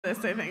I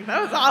think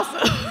that was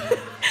awesome.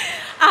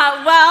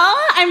 Well,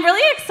 I'm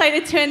really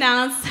excited to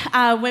announce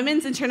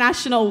Women's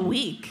International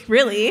Week,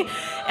 really.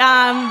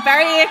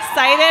 Very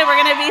excited.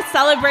 We're going to be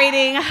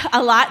celebrating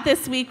a lot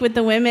this week with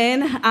the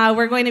women.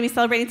 We're going to be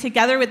celebrating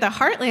together with the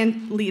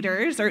Heartland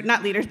leaders, or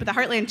not leaders, but the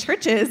Heartland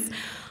churches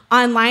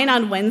online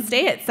on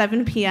Wednesday at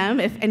 7 p.m.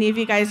 If any of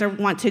you guys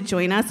want to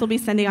join us, we'll be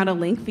sending out a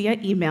link via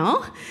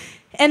email.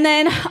 And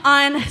then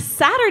on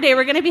Saturday,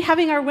 we're going to be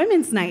having our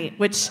women's night,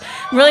 which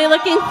I'm really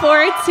looking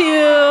forward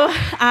to.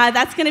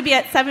 That's going to be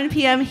at 7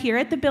 p.m. here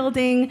at the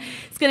building.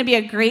 It's going to be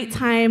a great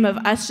time of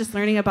us just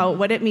learning about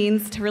what it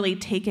means to really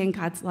take in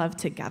God's love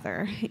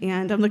together.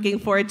 And I'm looking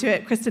forward to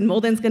it. Kristen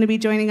Molden's going to be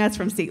joining us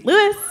from St.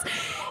 Louis.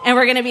 And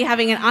we're going to be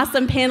having an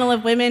awesome panel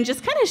of women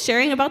just kind of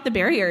sharing about the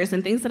barriers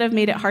and things that have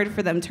made it hard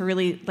for them to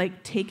really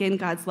take in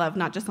God's love,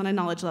 not just on a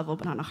knowledge level,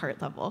 but on a heart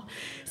level.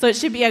 So it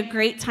should be a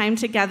great time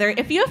together.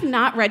 If you have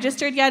not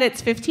registered yet, it's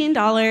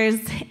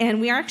 $15. And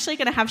we are actually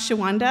going to have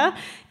Shawanda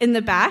in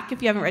the back.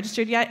 If you haven't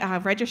registered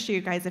yet, register you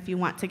guys if you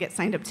want to get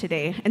signed up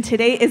today. And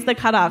today is the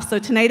cutoff. So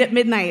tonight at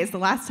midnight is the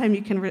last time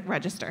you can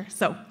register.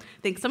 So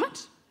thanks so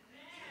much.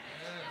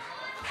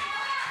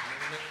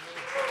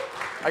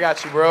 I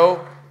got you,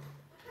 bro.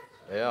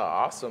 Yeah,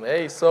 awesome.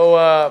 Hey,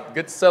 so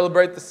good to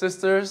celebrate the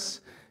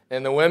sisters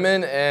and the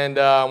women, and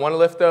I want to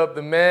lift up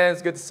the men.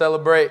 It's good to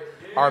celebrate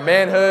our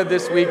manhood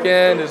this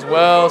weekend as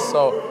well.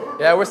 So,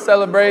 yeah, we're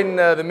celebrating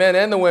the men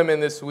and the women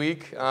this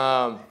week.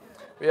 Yeah,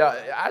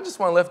 I just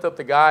want to lift up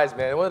the guys,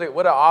 man. What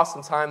an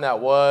awesome time that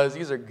was.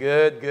 These are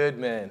good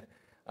men.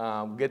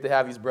 Good to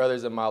have these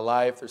brothers in my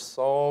life. They're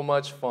so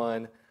much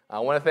fun. I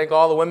want to thank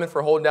all the women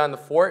for holding down the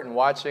fort and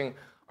watching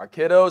our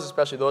kiddos,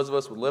 especially those of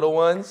us with little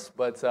ones.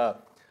 But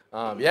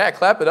yeah,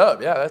 clap it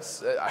up. Yeah,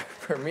 that's,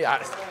 for me,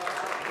 gosh,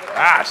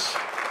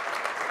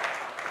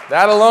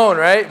 that alone,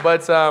 right?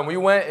 But we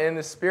went in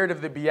the spirit of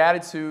the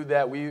Beatitude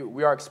that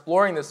we are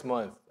exploring this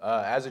month.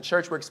 As a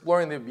church, we're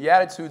exploring the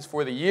Beatitudes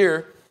for the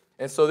year.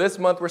 And so this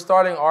month, we're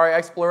starting our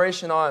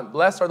exploration on,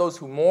 blessed are those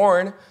who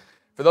mourn,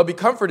 for they'll be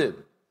comforted.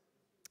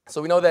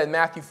 So we know that in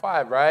Matthew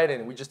 5, right?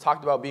 And we just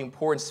talked about being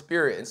poor in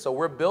spirit. And so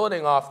we're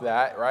building off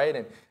that,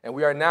 right? And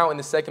we are now in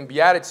the second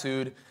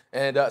Beatitude.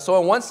 And so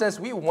in one sense,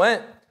 we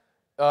went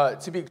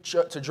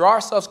to draw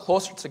ourselves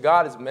closer to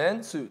God as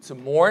men, to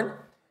mourn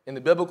in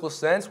the biblical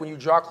sense. When you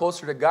draw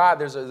closer to God,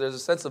 there's a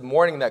sense of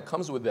mourning that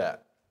comes with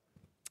that.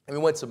 And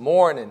we went to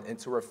mourn and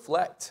to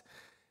reflect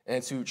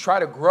and to try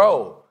to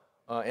grow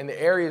in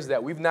the areas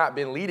that we've not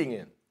been leading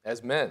in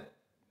as men.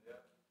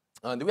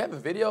 Do we have a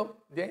video,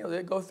 Daniel,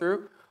 did it go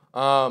through?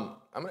 I'll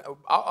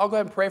go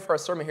ahead and pray for our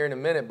sermon here in a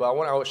minute, but I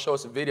want to show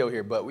us a video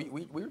here. But we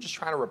were just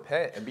trying to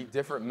repent and be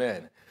different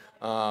men.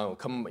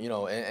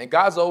 And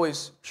God's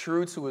always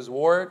true to his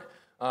word.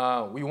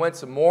 We went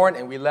to mourn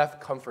and we left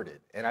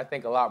comforted. And I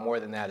think a lot more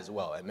than that as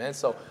well. Amen.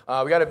 So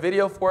we got a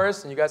video for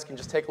us, and you guys can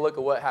just take a look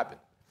at what happened.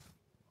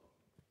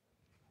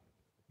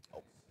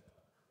 Oh.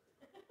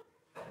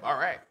 All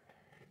right.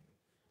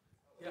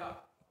 Yeah.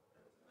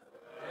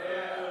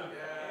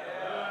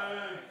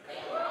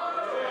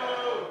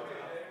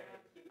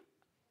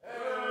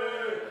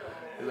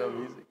 Is that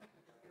music?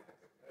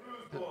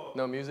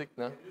 No music?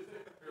 No?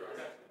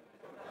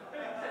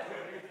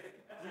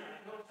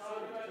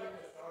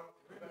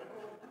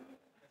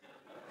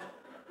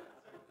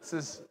 This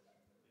is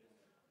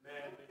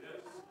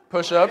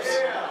push-ups.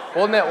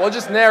 We'll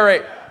just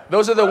narrate.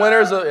 Those are the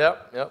winners.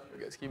 Yep. You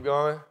guys keep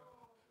going.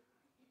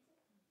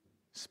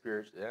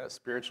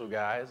 Spiritual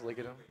guys. Look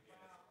at them.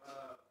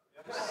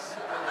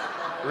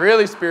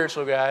 Really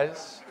spiritual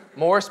guys.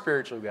 More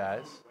spiritual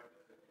guys.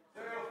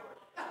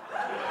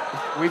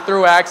 We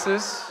threw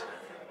axes.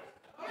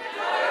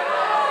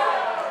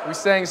 We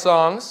sang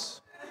songs.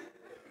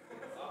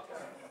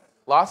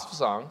 Lots of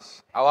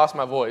songs. I lost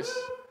my voice.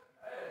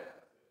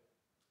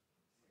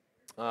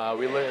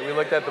 We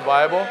looked at the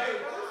Bible.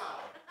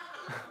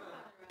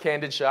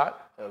 Candid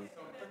shot. And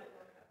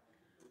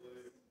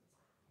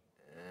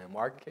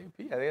Mark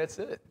KP. I think that's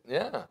it.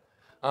 Yeah.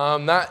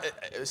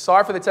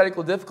 Sorry for the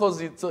technical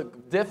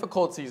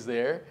difficulties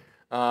there.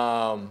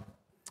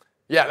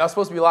 Yeah, that was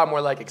supposed to be a lot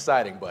more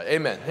exciting, but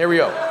amen. Here we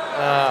go.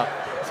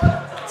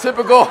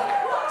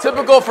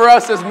 Typical for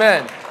us as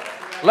men.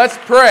 Let's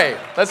pray.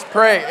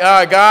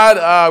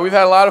 God, we've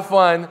had a lot of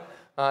fun.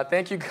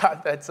 Thank you,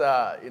 God,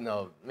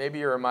 that, maybe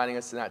you're reminding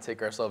us to not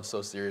take ourselves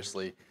so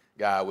seriously,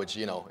 God, which,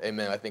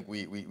 amen, I think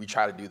we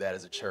try to do that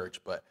as a church.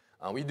 But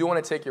we do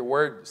want to take your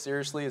word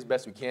seriously as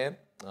best we can.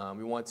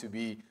 We want to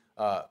be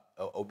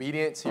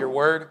obedient to your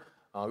word.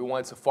 We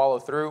want to follow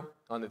through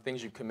on the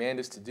things you command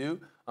us to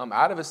do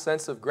out of a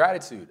sense of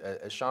gratitude,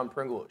 as Sean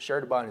Pringle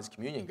shared about in his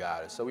communion,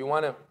 God. So we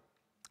want to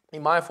be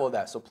mindful of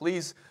that. So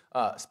please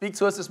speak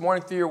to us this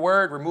morning through your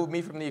word. Remove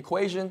me from the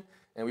equation.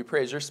 And we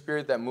pray as your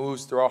spirit that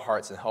moves through our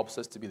hearts and helps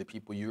us to be the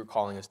people you are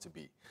calling us to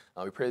be.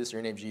 We pray this in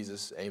your name,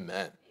 Jesus.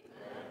 Amen.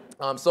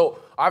 So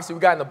obviously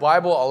we got in the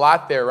Bible a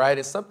lot there, right?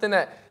 It's something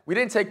that we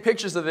didn't take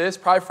pictures of this,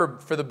 probably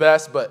for the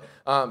best, but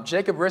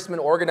Jacob Rissman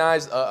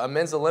organized a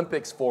men's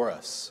Olympics for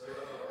us.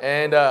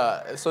 And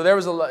so there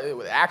was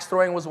axe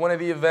throwing was one of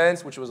the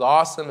events, which was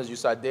awesome, as you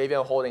saw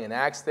Davion holding an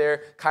axe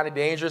there. Kind of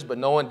dangerous, but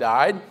no one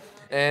died.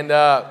 And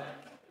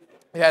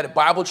we had a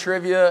Bible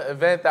trivia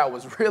event that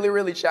was really,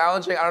 really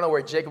challenging. I don't know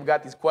where Jacob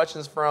got these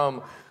questions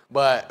from,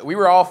 but we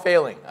were all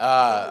failing.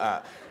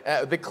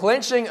 The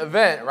clinching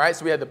event, right?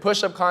 So we had the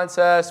push-up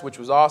contest, which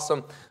was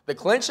awesome. The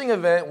clinching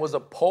event was a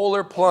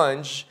polar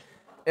plunge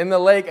in the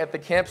lake at the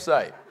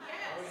campsite.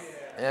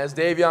 And as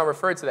Davion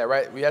referred to that,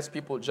 right? We asked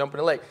people to jump in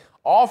the lake,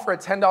 all for a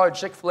 $10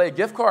 Chick-fil-A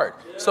gift card.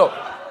 So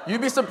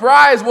you'd be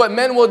surprised what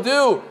men will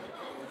do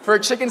for a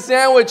chicken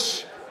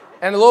sandwich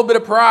and a little bit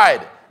of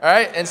pride, all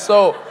right? And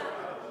so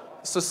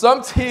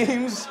some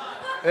teams,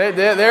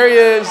 there he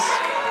is.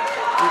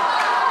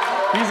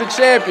 He's a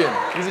champion.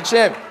 He's a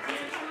champion.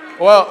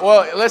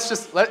 Well,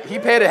 he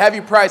paid a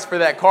heavy price for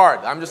that card.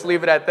 I'm just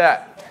leave it at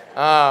that.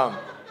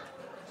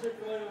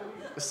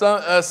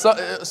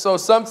 So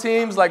some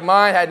teams like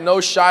mine had no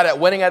shot at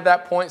winning at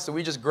that point, so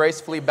we just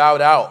gracefully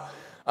bowed out.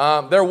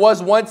 There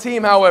was one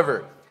team,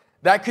 however,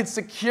 that could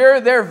secure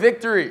their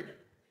victory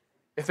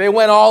if they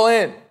went all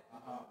in.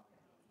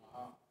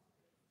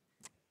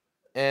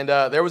 And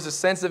there was a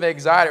sense of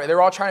anxiety. They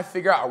were all trying to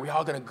figure out, are we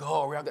all going to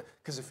go?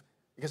 Because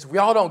if we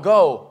all don't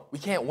go, we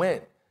can't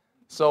win.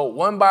 So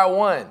one by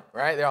one,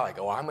 right, they're all like,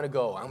 oh, I'm going to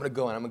go, and I'm going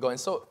to go. And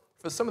so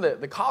for some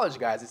of the college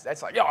guys,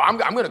 that's like, yo, I'm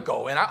going to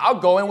go in. I'll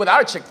go in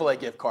without a Chick-fil-A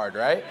gift card,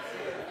 right?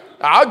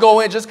 I'll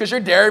go in just because you're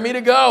daring me to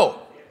go.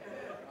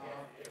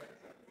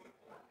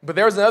 But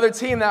there was another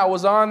team that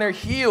was on their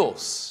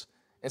heels.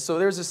 And so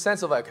there's a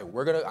sense of like,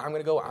 okay, I'm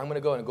going to go, and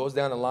it goes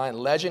down the line.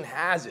 Legend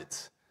has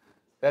it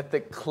that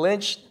they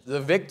clinched the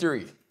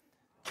victory.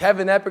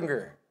 Kevin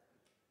Eppinger,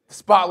 the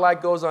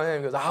spotlight goes on him.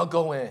 He goes, I'll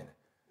go in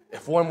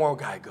if one more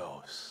guy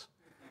goes.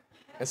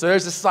 And so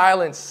there's a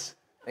silence,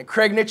 and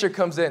Craig Nitcher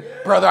comes in,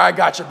 brother, I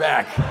got your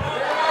back.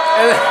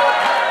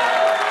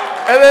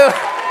 And then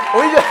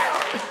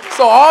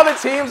so all the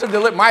teams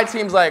are my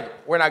team's like,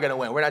 we're not going to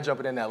win. We're not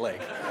jumping in that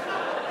lake.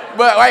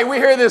 But like we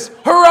hear this,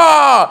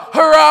 hurrah,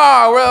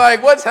 hurrah. We're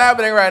like, what's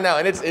happening right now?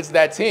 And it's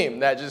that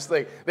team that just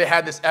like, they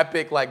had this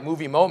epic like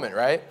movie moment,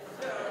 right?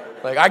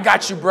 Like, I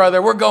got you,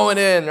 brother. We're going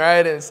in, right?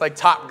 And it's like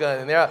Top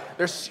Gun. And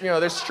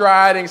they're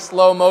striding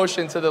slow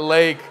motion to the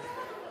lake.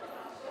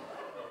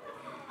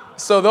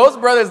 So those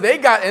brothers,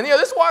 and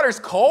this water's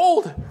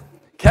cold.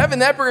 Kevin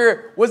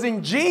Eppinger was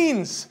in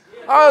jeans.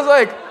 I was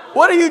like,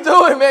 what are you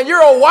doing, man?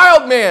 You're a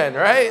wild man,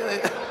 right?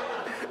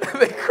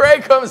 Then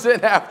Craig comes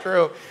in after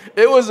him.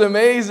 It was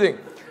amazing.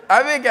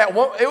 I think it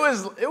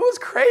was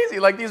crazy.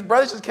 Like these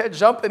brothers just kept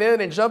jumping in.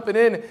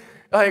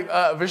 Like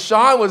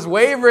Vashon was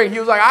wavering. He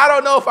was like, I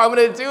don't know if I'm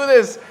going to do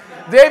this.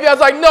 Davey, I was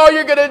like, no,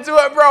 you're going to do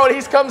it, bro. And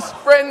he comes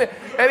sprinting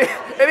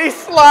and he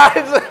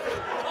slides.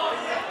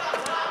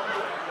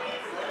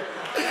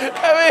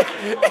 I mean,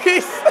 he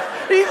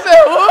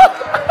said, what?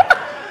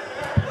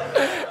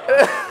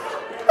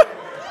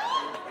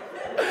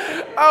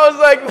 I was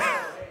like,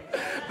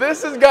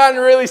 this has gotten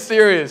really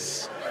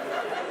serious.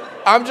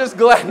 I'm just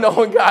glad no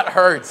one got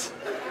hurt.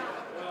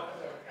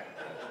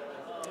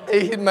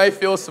 He may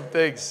feel some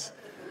things.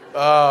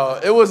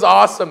 It was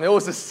awesome. It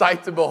was a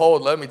sight to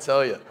behold, let me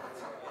tell you.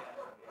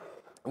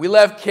 We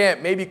left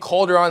camp maybe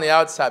colder on the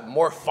outside,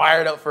 more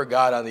fired up for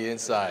God on the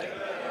inside.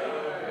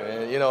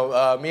 And,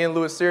 me and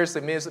Lewis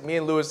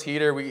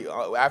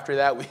Heater, after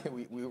that,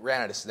 we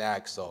ran out of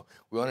snacks, so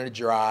we wanted to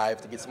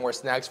drive to get some more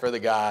snacks for the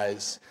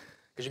guys.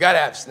 Because you got to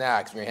have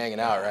snacks when you're hanging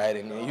out, right?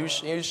 And he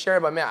was sharing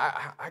about, man,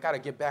 I got to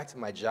get back to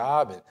my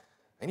job, and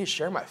I need to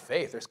share my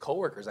faith. There's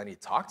coworkers I need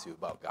to talk to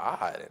about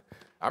God, and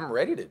I'm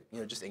ready to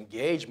just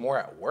engage more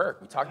at work.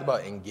 We talked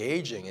about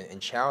engaging in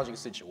challenging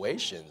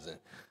situations, and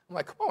I'm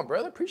like, come on,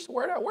 brother, preach the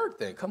word at work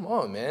then. Come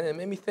on, man. It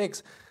made me think,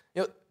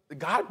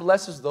 God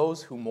blesses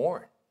those who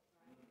mourn.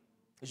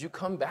 Because you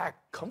come back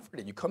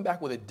comforted. You come back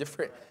with a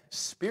different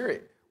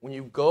spirit when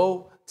you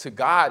go to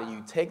God and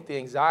you take the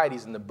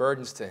anxieties and the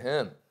burdens to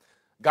Him.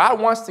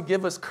 God wants to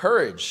give us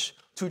courage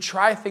to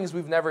try things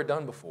we've never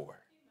done before.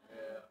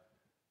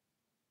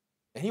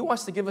 And He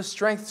wants to give us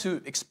strength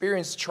to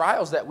experience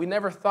trials that we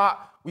never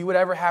thought we would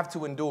ever have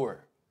to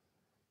endure.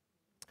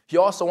 He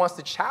also wants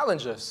to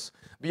challenge us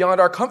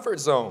beyond our comfort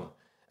zone.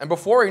 And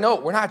before we know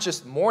it, we're not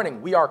just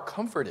mourning, we are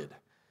comforted.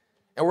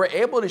 And we're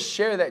able to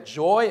share that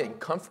joy and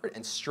comfort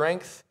and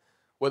strength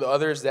with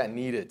others that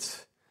need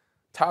it.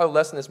 The title of the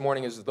lesson this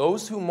morning is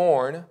Those Who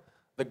Mourn,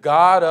 the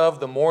God of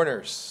the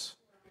Mourners.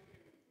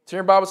 Turn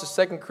your Bibles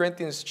to 2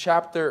 Corinthians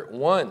chapter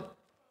 1.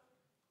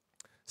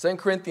 2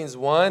 Corinthians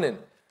 1,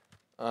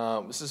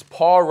 and this is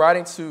Paul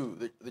writing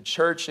to the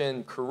church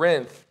in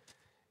Corinth.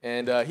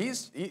 And he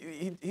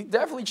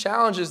definitely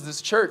challenges this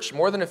church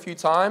more than a few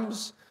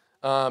times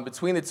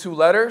between the two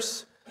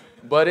letters.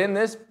 But in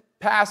this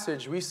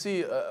passage, we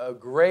see a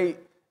great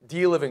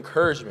deal of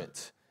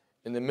encouragement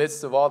in the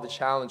midst of all the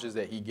challenges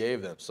that he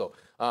gave them. So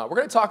we're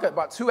going to talk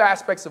about two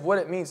aspects of what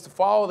it means to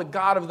follow the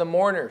God of the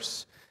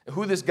mourners and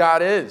who this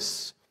God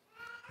is.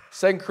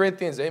 2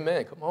 Corinthians,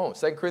 amen, come on.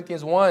 2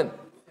 Corinthians 1,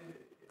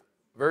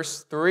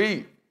 verse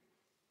 3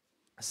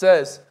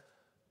 says,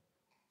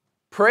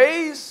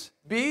 Praise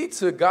be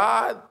to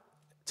God,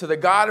 to the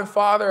God and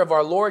Father of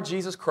our Lord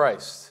Jesus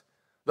Christ,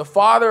 the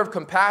Father of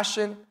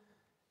compassion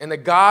and the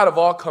God of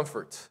all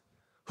comfort,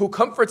 who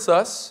comforts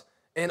us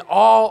in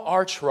all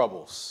our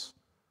troubles.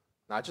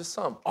 Not just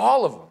some,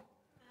 all of them.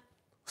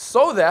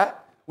 So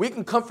that we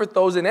can comfort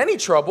those in any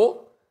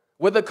trouble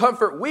with the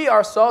comfort we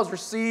ourselves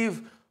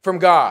receive from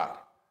God.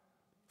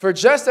 For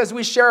just as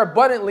we share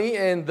abundantly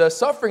in the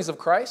sufferings of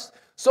Christ,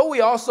 so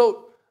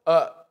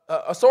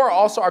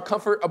our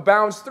comfort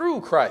abounds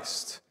through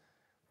Christ.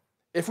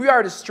 If we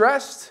are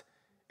distressed,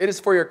 it is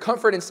for your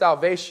comfort and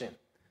salvation.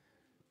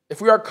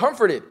 If we are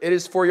comforted, it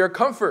is for your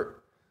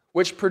comfort,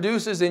 which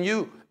produces in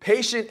you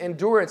patient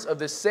endurance of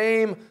the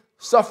same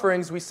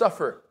sufferings we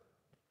suffer.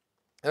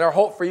 And our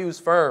hope for you is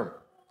firm,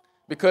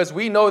 because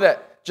we know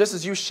that just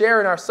as you share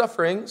in our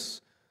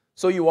sufferings,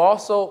 so you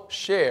also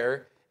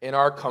share in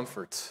our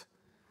comfort.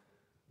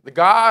 The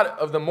God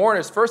of the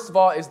mourners, first of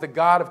all, is the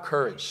God of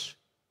courage.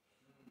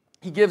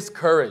 He gives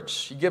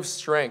courage. He gives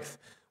strength.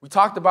 We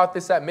talked about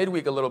this at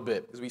midweek a little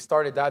bit because we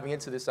started diving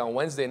into this on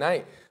Wednesday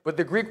night. But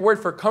the Greek word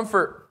for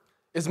comfort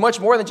is much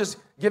more than just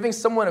giving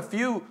someone a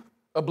few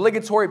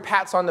obligatory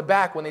pats on the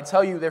back when they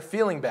tell you they're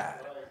feeling bad.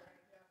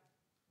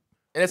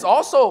 And it's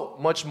also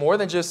much more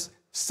than just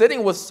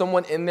sitting with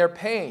someone in their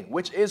pain,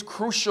 which is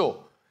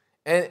crucial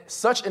and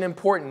such an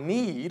important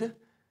need.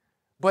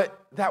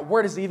 But that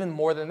word is even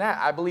more than that.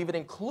 I believe it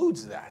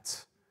includes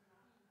that.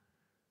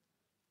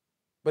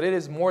 But it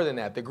is more than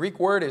that. The Greek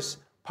word is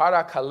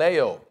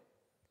parakaleo,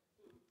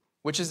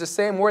 which is the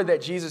same word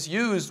that Jesus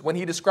used when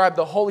he described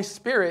the Holy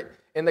Spirit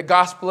in the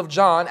Gospel of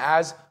John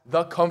as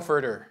the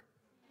Comforter.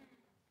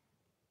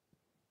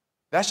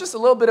 That's just a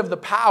little bit of the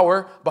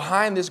power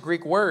behind this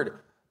Greek word.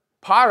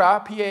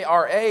 Para,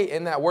 P-A-R-A,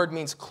 in that word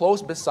means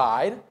close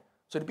beside,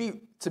 so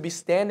to be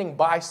standing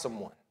by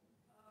someone.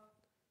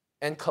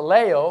 And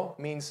kaleo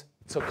means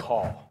to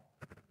call.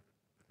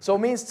 So it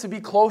means to be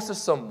close to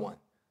someone,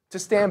 to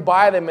stand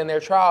by them in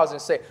their trials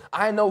and say,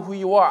 I know who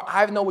you are.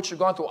 I know what you're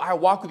going through. I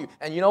walk with you.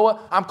 And you know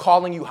what? I'm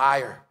calling you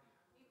higher.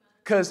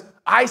 Because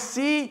I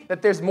see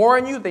that there's more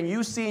in you than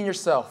you see in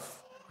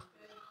yourself.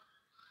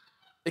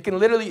 It can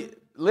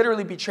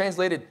literally be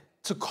translated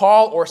to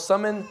call or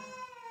summon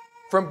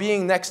from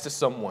being next to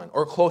someone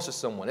or close to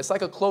someone. It's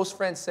like a close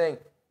friend saying,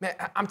 man,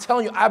 I'm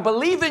telling you, I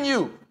believe in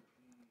you.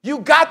 You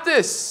got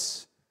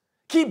this.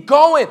 Keep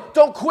going.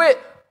 Don't quit.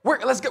 We're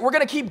going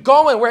to keep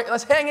going.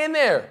 Let's hang in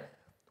there.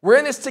 We're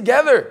in this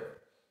together.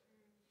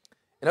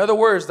 In other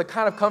words, the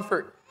kind of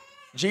comfort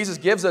Jesus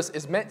gives us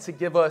is meant to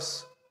give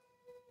us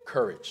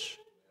courage.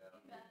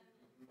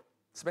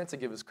 It's meant to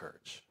give us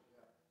courage.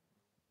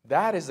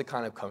 That is the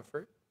kind of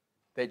comfort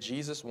that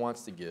Jesus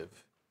wants to give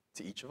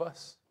to each of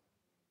us.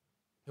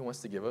 He wants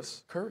to give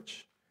us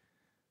courage.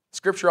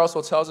 Scripture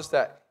also tells us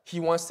that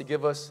he wants to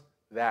give us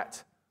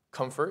that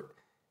comfort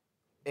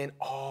in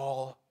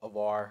all of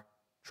our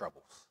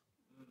troubles.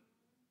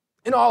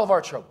 In all of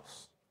our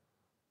troubles.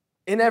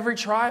 In every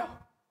trial.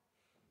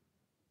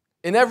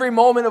 In every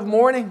moment of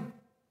mourning.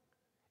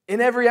 In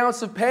every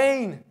ounce of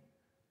pain.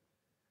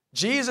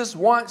 Jesus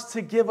wants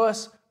to give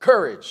us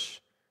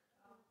courage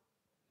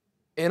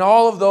in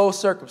all of those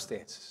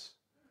circumstances.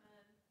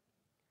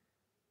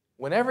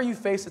 Whenever you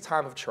face a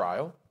time of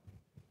trial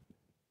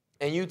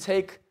and you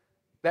take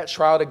that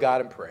trial to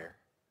God in prayer,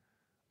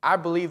 I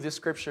believe this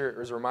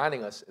scripture is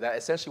reminding us that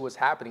essentially what's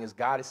happening is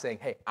God is saying,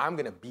 hey, I'm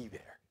going to be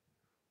there.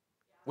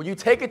 When you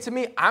take it to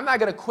me, I'm not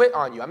going to quit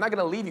on you. I'm not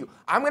going to leave you.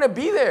 I'm going to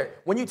be there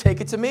when you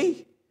take it to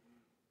me.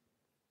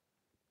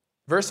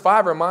 Verse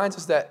 5 reminds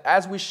us that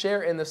as we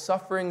share in the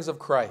sufferings of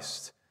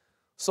Christ,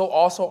 so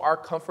also our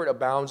comfort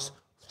abounds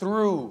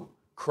through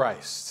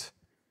Christ.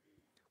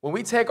 When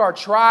we take our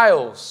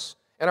trials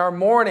and our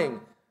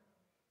mourning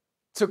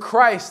to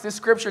Christ, this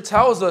scripture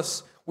tells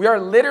us we are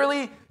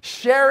literally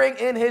sharing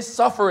in his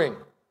suffering.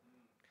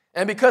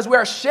 And because we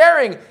are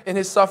sharing in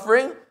his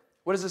suffering,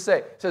 what does it say?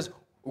 It says,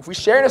 if we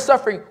share in his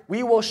suffering,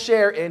 we will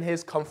share in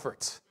his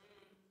comfort.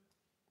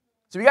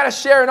 So we got to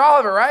share in all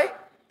of it, right?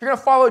 If you're going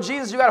to follow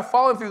Jesus, you got to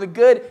follow him through the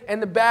good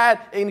and the bad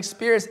and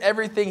experience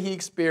everything he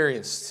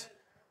experienced.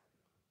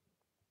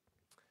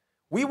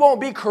 We won't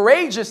be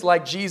courageous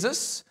like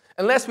Jesus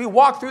unless we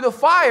walk through the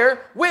fire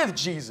with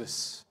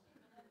Jesus.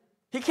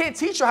 He can't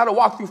teach you how to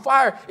walk through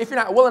fire if you're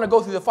not willing to go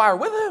through the fire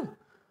with him.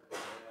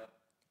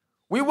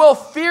 We will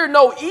fear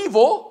no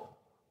evil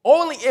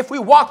only if we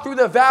walk through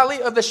the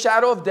valley of the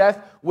shadow of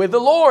death with the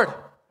Lord.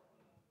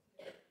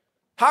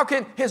 How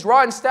can his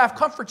rod and staff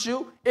comfort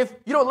you if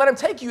you don't let him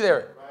take you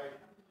there?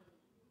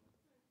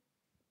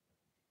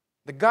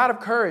 The God of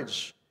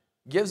courage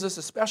gives us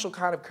a special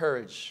kind of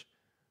courage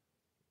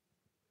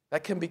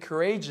that can be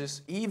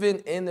courageous even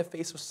in the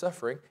face of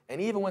suffering and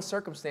even when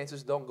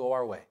circumstances don't go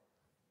our way.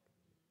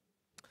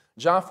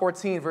 John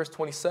 14, verse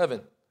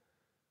 27.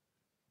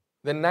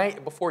 The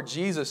night before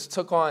Jesus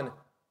took on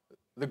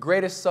the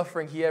greatest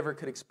suffering he ever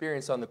could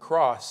experience on the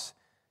cross,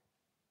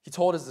 he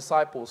told his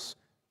disciples,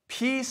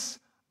 peace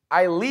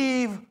I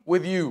leave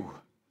with you.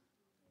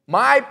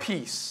 My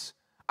peace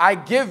I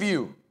give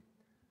you.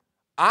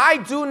 I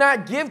do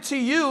not give to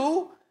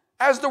you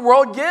as the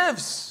world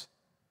gives.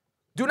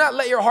 Do not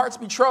let your hearts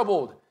be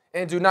troubled,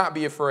 and do not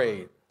be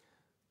afraid.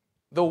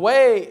 The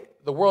way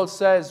the world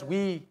says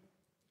we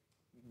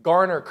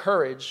garner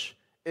courage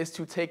is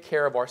to take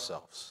care of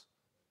ourselves.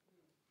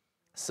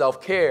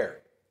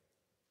 Self-care,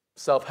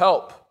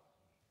 self-help,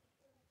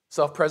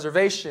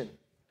 self-preservation.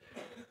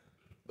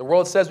 The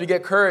world says we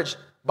get courage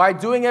by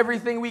doing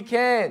everything we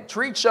can.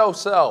 Treat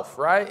yourself,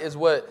 right, is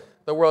what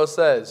the world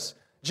says.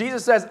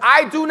 Jesus says,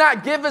 I do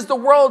not give as the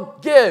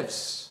world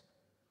gives.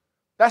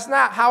 That's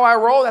not how I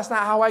roll. That's not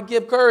how I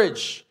give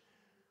courage.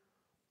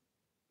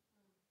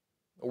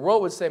 The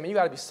world would say, man, you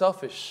got to be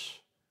selfish.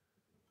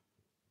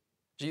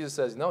 Jesus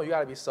says, no, you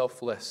got to be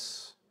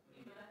selfless.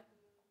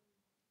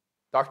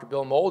 Dr.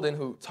 Bill Molden,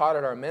 who taught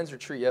at our men's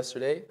retreat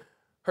yesterday,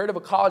 heard of a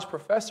college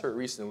professor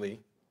recently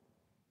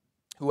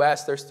who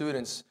asked their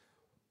students,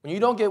 when you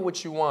don't get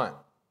what you want,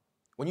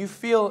 when you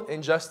feel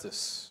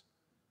injustice,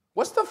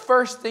 what's the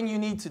first thing you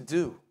need to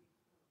do?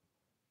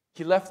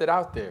 He left it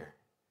out there.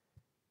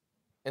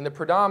 And the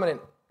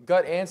predominant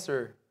gut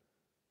answer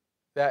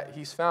that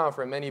he's found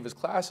for many of his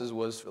classes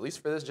was, at least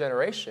for this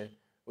generation,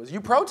 was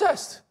you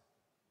protest.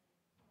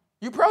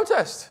 You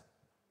protest.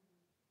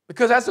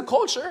 Because as a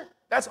culture,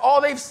 that's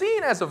all they've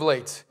seen as of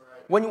late.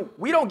 When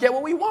we don't get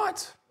what we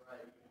want,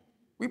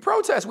 we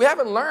protest. We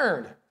haven't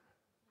learned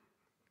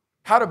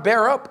how to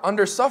bear up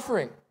under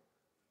suffering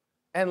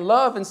and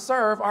love and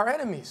serve our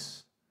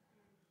enemies,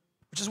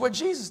 which is what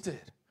Jesus did.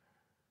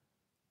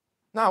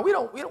 No, we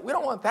don't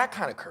want that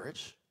kind of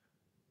courage.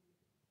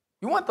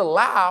 We want the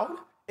loud,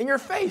 in your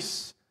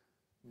face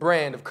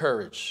brand of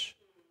courage.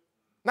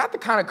 Not the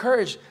kind of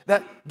courage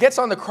that gets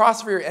on the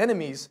cross for your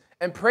enemies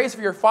and prays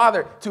for your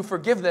Father to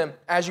forgive them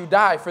as you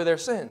die for their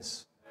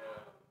sins.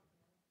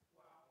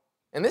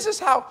 And this is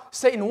how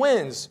Satan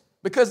wins,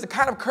 because the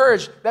kind of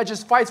courage that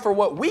just fights for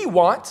what we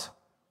want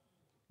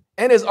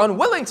and is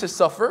unwilling to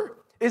suffer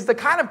is the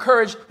kind of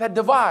courage that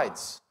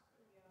divides.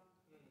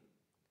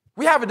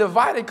 We have a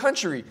divided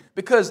country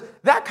because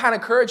that kind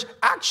of courage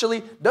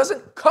actually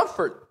doesn't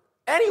comfort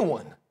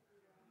anyone.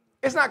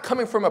 It's not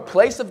coming from a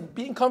place of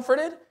being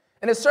comforted,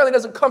 and it certainly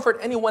doesn't comfort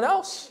anyone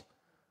else.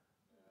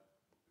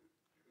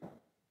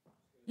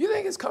 You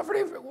think it's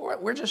comforting if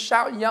we're just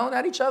shouting, yelling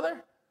at each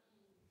other?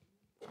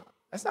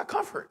 That's not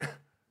comfort.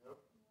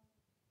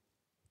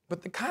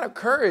 But the kind of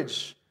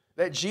courage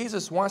that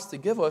Jesus wants to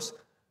give us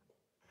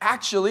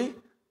actually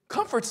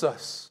comforts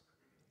us.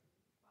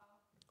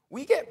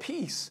 We get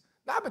peace,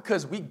 not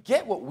because we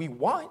get what we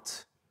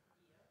want,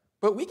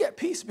 but we get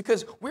peace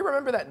because we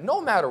remember that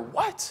no matter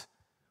what,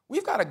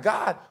 we've got a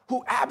God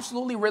who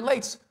absolutely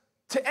relates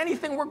to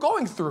anything we're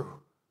going through.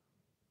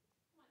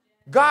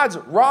 God's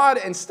rod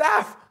and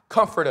staff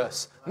comfort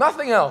us,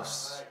 nothing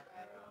else.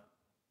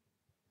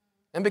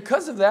 And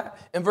because of that,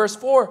 in verse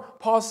 4,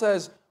 Paul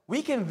says,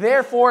 we can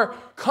therefore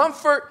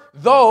comfort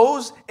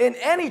those in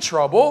any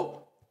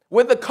trouble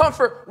with the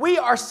comfort we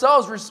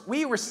ourselves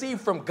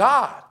receive from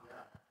God.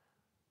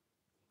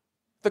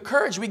 The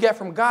courage we get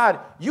from God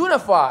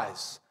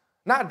unifies,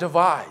 not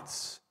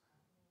divides.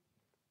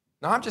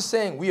 Now, I'm not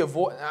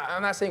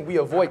saying we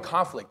avoid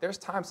conflict. There's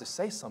times to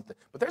say something,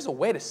 but there's a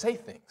way to say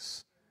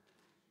things.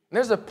 And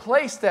there's a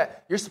place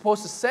that you're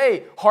supposed to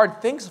say hard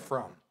things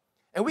from.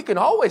 And we can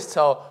always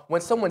tell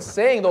when someone's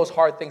saying those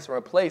hard things from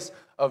a place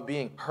of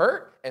being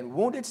hurt and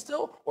wounded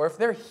still, or if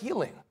they're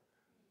healing.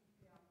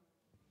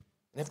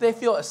 And if they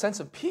feel a sense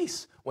of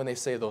peace when they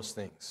say those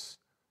things.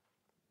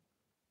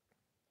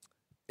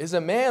 Is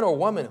a man or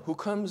woman who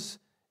comes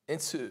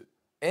into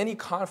any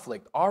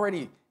conflict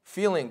already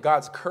feeling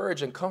God's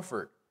courage and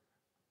comfort,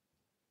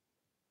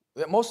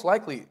 that most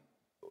likely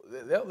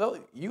they'll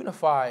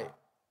unify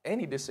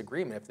any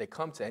disagreement if they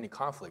come to any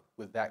conflict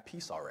with that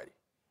peace already.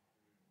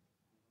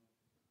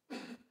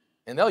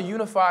 And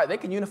they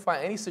can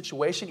unify any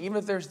situation, even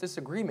if there's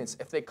disagreements,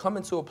 if they come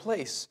into a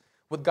place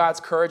with God's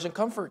courage and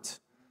comfort.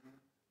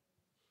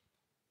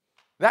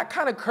 That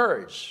kind of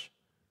courage,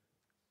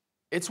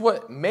 it's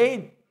what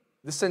made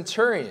the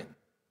centurion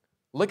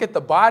look at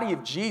the body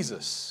of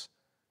Jesus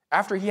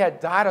after he had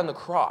died on the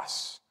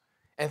cross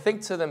and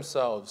think to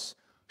themselves,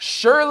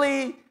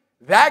 surely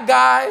that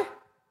guy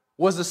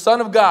was the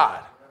Son of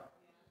God.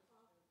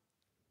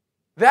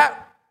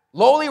 That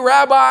lowly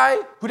rabbi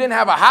who didn't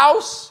have a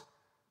house,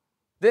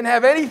 didn't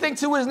have anything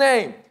to his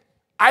name.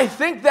 I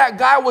think that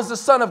guy was the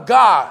Son of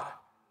God.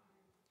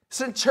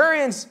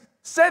 Centurions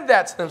said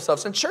that to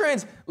themselves.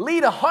 Centurions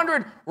lead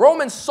 100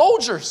 Roman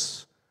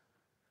soldiers.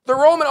 The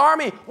Roman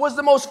army was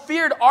the most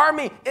feared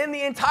army in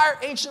the entire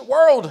ancient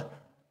world.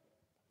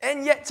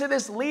 And yet to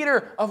this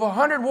leader of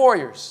 100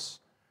 warriors,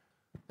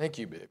 thank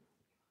you, babe.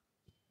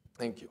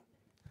 Thank you.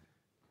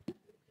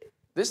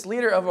 This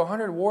leader of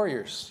 100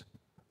 warriors,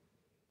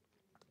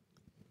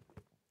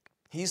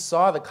 he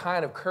saw the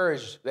kind of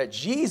courage that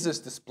Jesus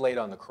displayed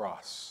on the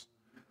cross.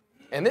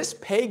 And this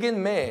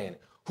pagan man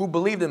who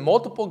believed in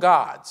multiple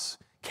gods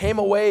came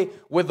away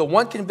with the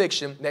one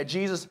conviction that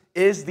Jesus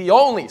is the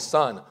only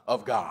Son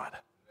of God.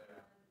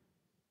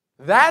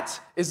 That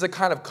is the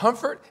kind of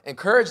comfort and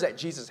courage that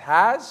Jesus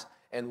has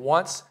and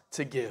wants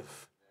to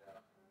give.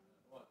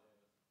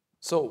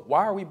 So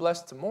why are we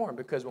blessed to mourn?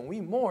 Because when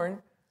we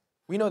mourn,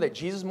 we know that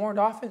Jesus mourned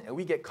often, and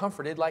we get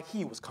comforted like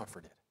he was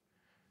comforted.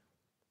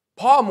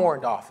 Paul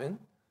mourned often,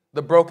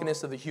 the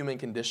brokenness of the human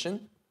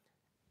condition.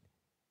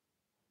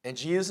 And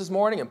Jesus'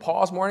 mourning and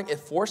Paul's mourning, it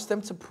forced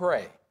them to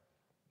pray.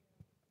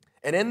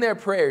 And in their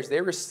prayers,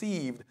 they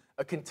received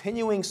a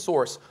continuing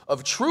source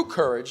of true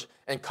courage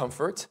and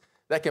comfort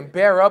that can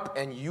bear up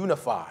and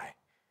unify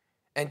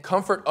and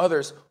comfort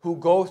others who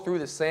go through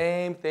the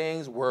same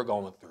things we're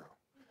going through.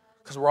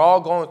 Because we're all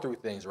going through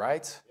things,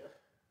 right?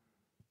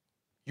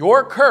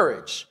 Your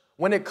courage,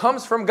 when it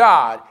comes from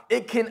God,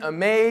 it can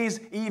amaze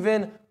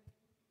even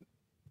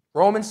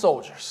Roman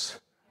soldiers.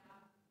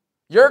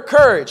 Your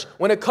courage,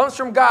 when it comes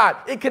from God,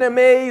 it can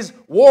amaze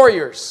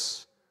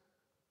warriors.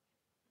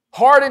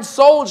 Hardened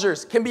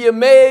soldiers can be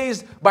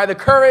amazed by the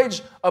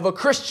courage of a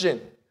Christian.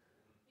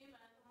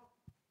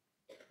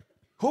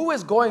 Who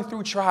is going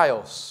through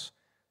trials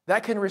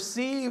that can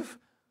receive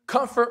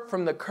comfort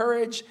from the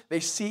courage they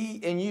see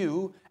in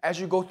you as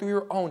you go through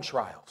your own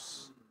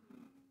trials?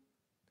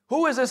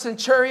 Who is a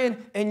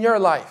centurion in your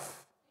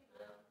life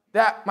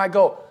that might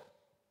go,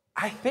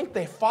 I think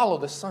they follow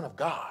the Son of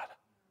God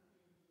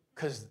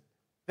because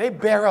they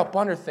bear up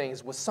under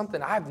things with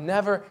something I've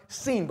never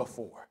seen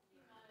before?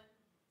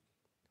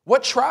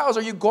 What trials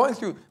are you going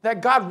through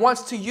that God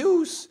wants to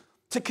use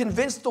to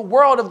convince the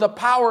world of the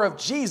power of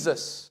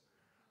Jesus?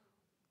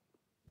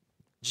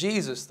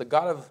 Jesus, the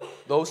God of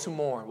those who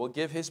mourn, will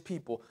give his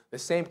people the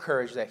same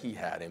courage that he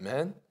had.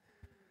 Amen?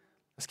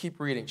 Let's keep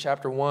reading.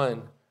 Chapter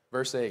 1,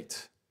 verse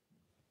 8.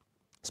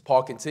 As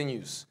Paul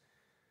continues,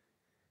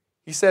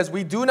 he says,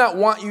 we do not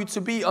want you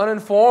to be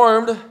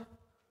uninformed,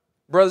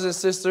 brothers and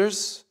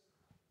sisters,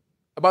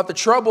 about the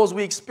troubles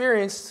we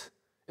experienced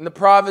in the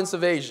province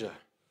of Asia.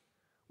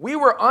 We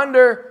were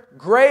under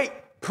great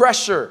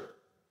pressure,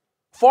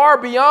 far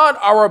beyond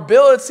our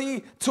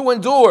ability to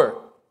endure,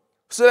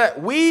 so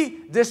that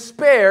we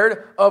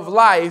despaired of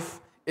life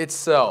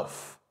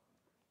itself.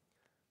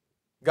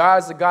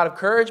 God is the God of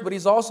courage, but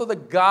he's also the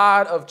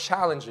God of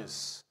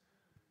challenges.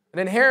 An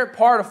inherent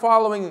part of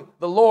following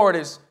the Lord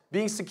is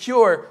being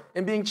secure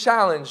and being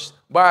challenged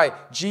by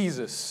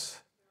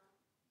Jesus.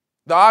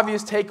 The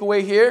obvious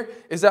takeaway here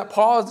is that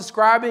Paul is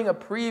describing a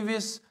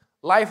previous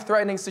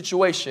life-threatening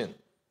situation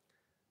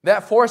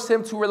that forced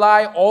him to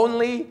rely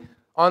only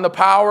on the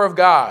power of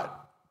God.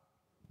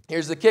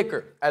 Here's the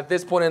kicker. At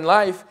this point in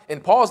life, in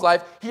Paul's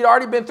life, he'd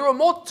already been through a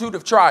multitude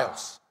of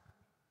trials.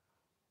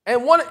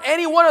 And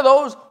any one of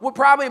those would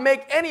probably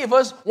make any of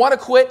us want to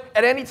quit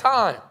at any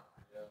time.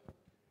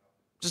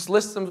 Just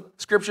list some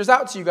scriptures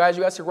out to you guys.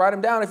 You guys can write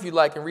them down if you'd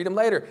like and read them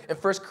later. In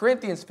 1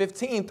 Corinthians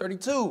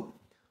 15:32,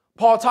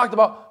 Paul talked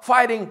about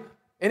fighting,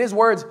 in his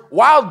words,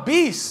 wild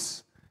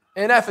beasts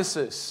in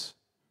Ephesus.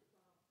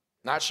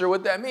 Not sure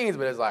what that means,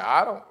 but it's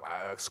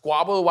like,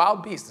 squabble with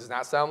wild beasts does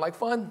not sound like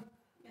fun.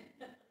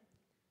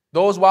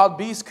 Those wild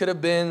beasts could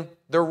have been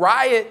the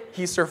riot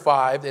he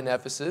survived in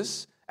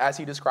Ephesus, as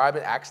he described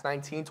in Acts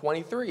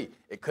 19:23.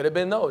 It could have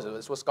been those.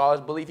 That's what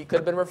scholars believe he could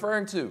have been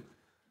referring to.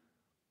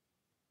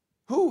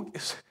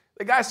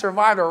 The guy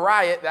survived a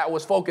riot that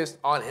was focused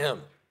on him.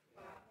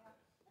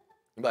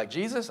 You'd be like,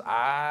 Jesus,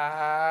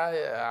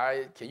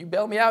 can you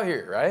bail me out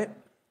here, right?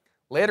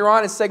 Later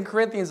on in 2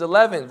 Corinthians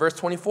 11, verse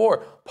 24,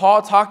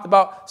 Paul talked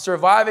about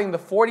surviving the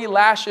 40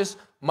 lashes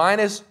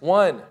minus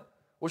 1,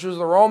 which was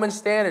the Roman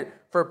standard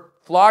for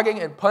flogging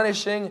and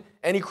punishing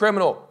any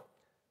criminal.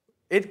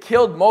 It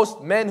killed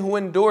most men who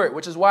endure it,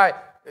 which is why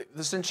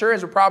the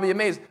centurions were probably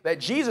amazed that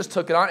Jesus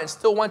took it on and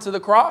still went to the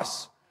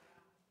cross.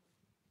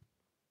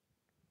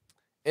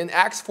 In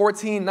Acts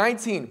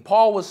 14:19,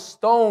 Paul was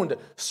stoned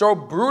so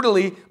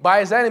brutally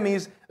by his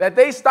enemies that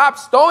they stopped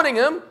stoning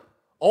him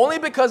only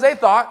because they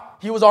thought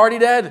he was already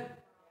dead.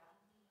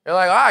 They're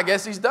like, I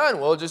guess he's done.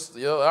 Well,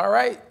 all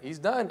right, he's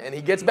done. And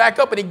he gets back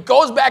up and he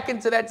goes back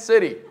into that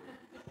city.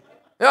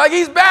 They're like,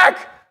 he's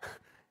back.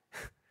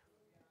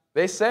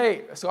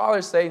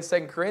 Scholars say in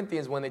 2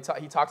 Corinthians, when he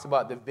talks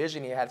about the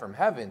vision he had from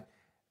heaven,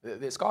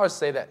 the scholars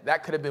say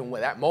that could have been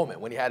that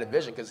moment when he had a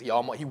vision because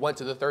he went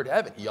to the third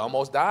heaven. He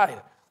almost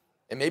died.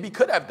 And maybe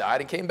could have died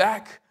and came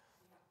back.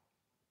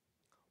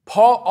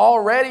 Paul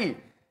already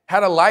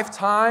had a life's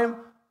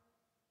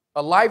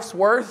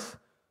worth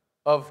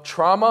of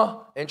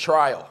trauma and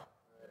trial.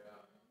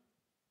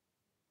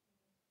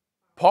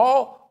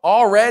 Paul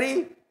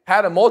already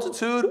had a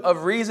multitude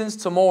of reasons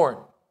to mourn.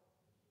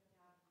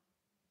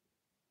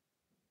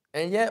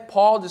 And yet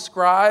Paul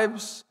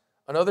describes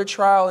another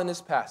trial in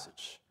this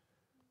passage,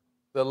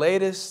 the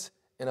latest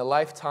in a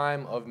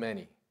lifetime of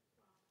many.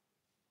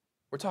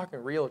 We're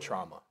talking real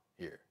trauma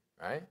here,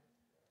 right?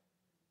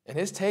 And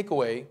his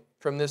takeaway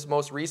from this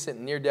most recent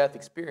near-death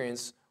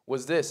experience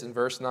was this in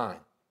verse 9.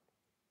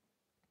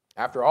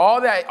 After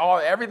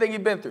everything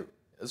he'd been through,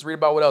 let's read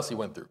about what else he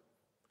went through.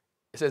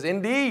 It says,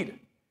 indeed,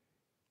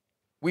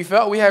 we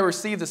felt we had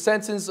received the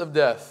sentence of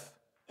death.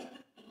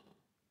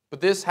 But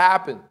this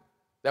happened,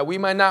 that we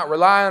might not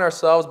rely on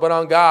ourselves, but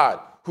on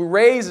God, who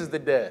raises the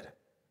dead.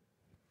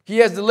 He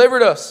has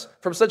delivered us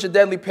from such a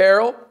deadly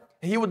peril,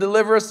 and he will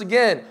deliver us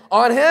again.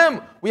 On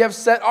him we have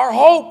set our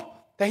hope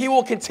that he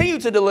will continue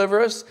to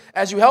deliver us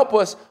as you help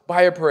us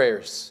by your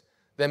prayers.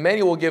 Then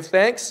many will give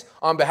thanks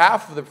on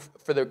behalf of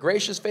for the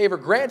gracious favor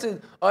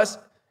granted us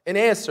in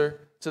answer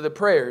to the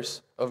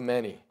prayers of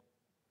many.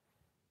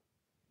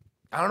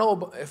 I don't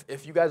know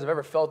if you guys have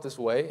ever felt this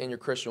way in your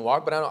Christian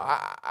walk, but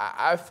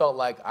I felt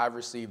like I've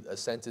received a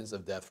sentence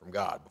of death from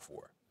God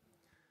before.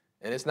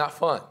 And it's not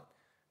fun.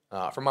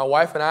 For my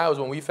wife and I, it was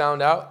when we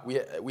found out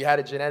we had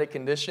a genetic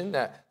condition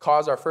that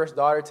caused our first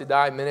daughter to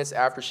die minutes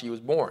after she was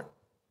born.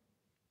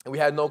 And we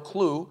had no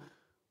clue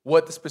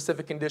what the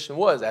specific condition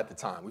was at the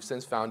time. We've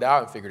since found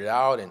out and figured it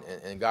out,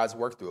 and God's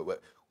worked through it.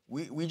 But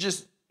we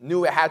just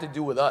knew it had to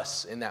do with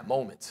us in that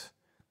moment.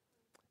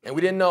 And we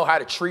didn't know how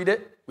to treat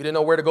it. We didn't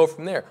know where to go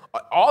from there.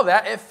 All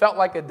that, it felt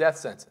like a death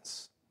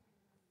sentence.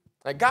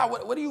 Like, God,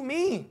 what do you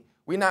mean?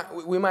 We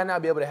might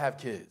not be able to have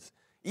kids.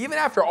 Even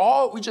after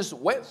all we just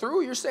went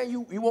through, you're saying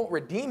you won't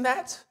redeem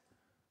that?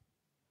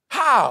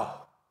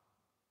 How?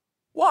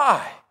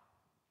 Why?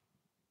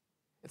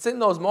 It's in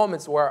those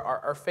moments where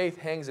our faith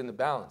hangs in the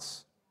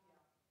balance.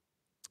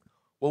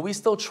 Will we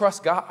still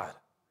trust God,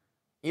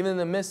 even in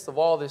the midst of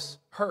all this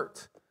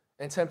hurt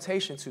and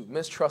temptation to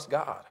mistrust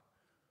God?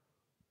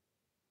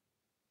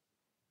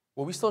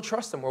 Will we still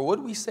trust him? Or would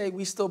we say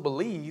we still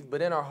believe,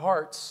 but in our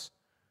hearts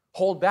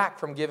hold back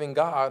from giving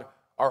God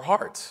our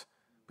heart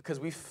because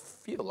we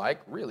feel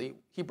like, really,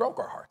 he broke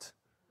our heart?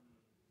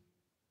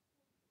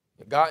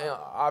 God,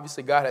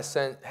 obviously, God has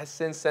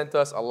since sent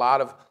us a lot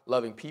of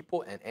loving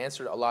people and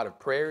answered a lot of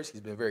prayers.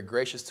 He's been very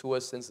gracious to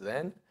us since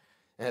then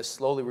and has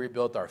slowly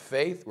rebuilt our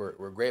faith.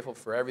 We're grateful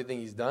for everything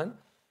he's done.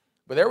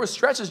 But there were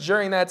stretches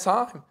during that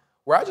time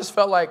where I just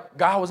felt like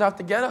God was out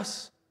to get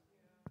us.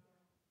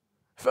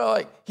 I felt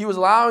like he was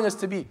allowing us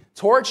to be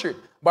tortured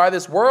by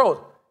this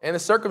world and the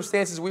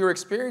circumstances we were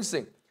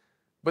experiencing.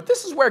 But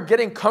this is where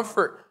getting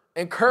comfort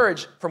and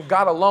courage from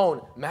God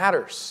alone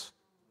matters.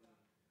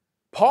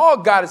 Paul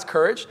got his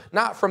courage,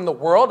 not from the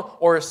world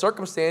or his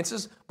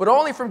circumstances, but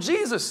only from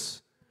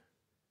Jesus.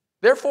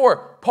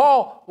 Therefore,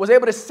 Paul was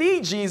able to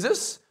see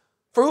Jesus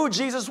for who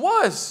Jesus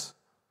was,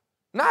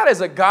 not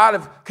as a God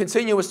of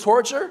continuous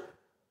torture,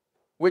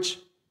 which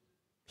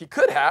he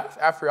could have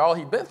after all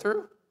he'd been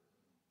through.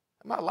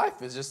 My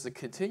life is just a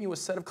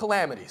continuous set of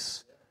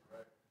calamities.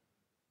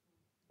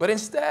 But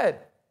instead,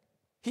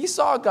 he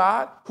saw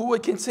God who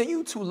would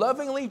continue to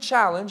lovingly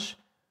challenge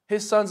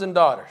his sons and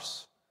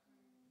daughters.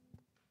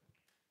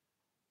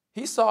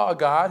 He saw a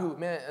God who,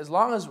 man, as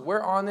long as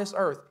we're on this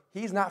earth,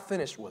 he's not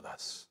finished with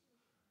us.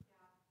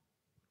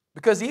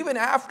 Because even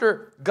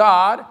after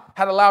God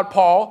had allowed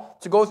Paul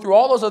to go through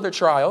all those other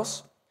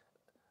trials,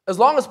 as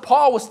long as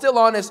Paul was still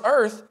on this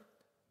earth,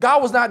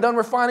 God was not done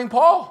refining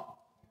Paul.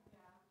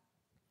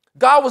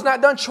 God was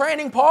not done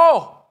training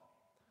Paul.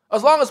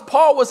 As long as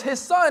Paul was his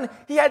son,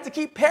 he had to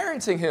keep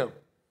parenting him.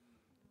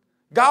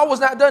 God was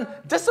not done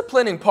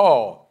disciplining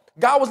Paul.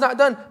 God was not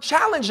done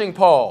challenging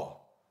Paul.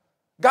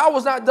 God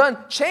was not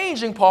done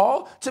changing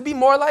Paul to be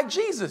more like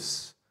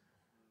Jesus.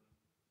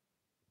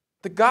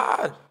 The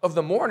God of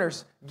the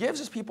mourners gives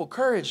his people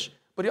courage,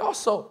 but he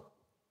also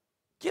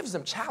gives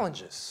them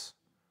challenges.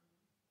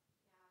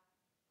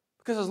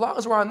 Because as long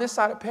as we're on this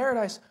side of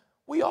paradise,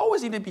 we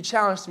always need to be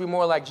challenged to be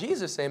more like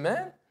Jesus,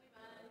 amen?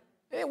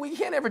 And we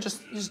can't ever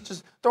just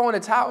throw in a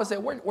towel and say,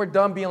 we're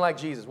done being like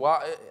Jesus.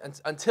 Well,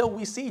 until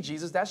we see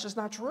Jesus, that's just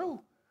not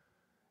true.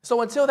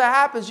 So until that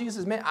happens, Jesus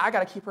says, man, I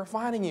got to keep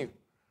refining you.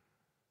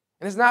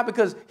 And it's not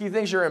because he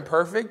thinks you're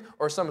imperfect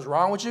or something's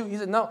wrong with you. He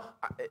said, no,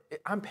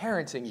 I'm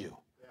parenting you.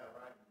 Yeah,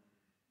 right.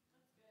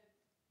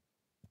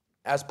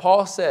 As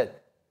Paul said,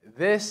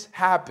 this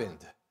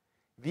happened.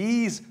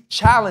 These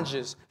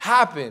challenges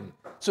happened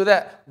so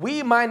that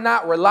we might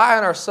not rely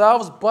on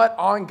ourselves, but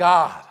on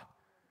God.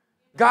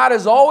 God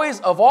is always,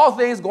 of all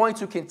things, going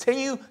to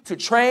continue to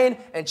train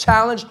and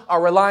challenge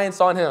our reliance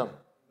on him.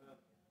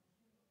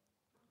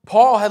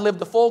 Paul had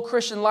lived a full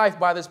Christian life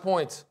by this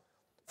point,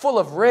 full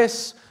of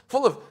risks,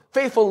 full of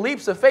faithful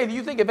leaps of faith.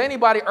 You think if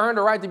anybody earned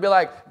a right to be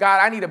like, God,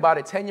 I need about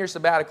a 10-year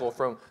sabbatical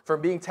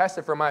from being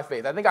tested for my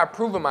faith. I think I've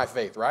proven my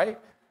faith, right?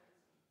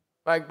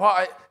 Like,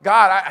 Paul,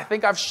 God, I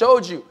think I've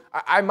showed you.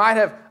 I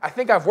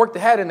think I've worked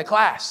ahead in the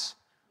class.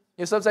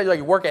 You know, sometimes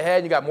you work ahead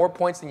and you got more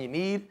points than you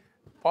need.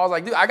 Paul's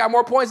like, dude, I got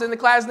more points than the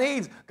class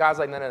needs. God's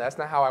like, no, that's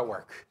not how I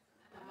work.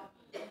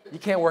 You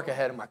can't work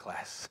ahead in my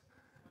class.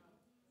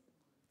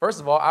 First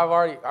of all,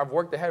 I've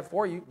worked ahead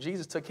for you.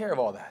 Jesus took care of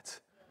all that.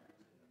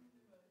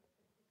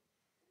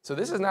 So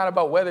this is not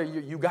about whether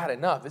you got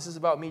enough. This is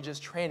about me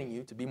just training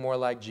you to be more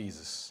like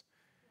Jesus.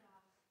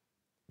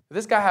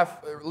 This guy had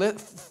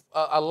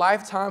a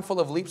lifetime full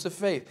of leaps of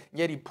faith,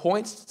 yet he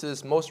points to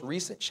this most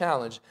recent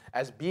challenge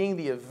as being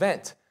the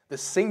event, the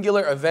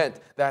singular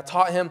event that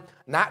taught him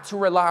not to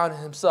rely on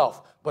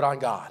himself, but on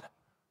God.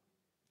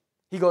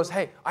 He goes,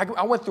 hey,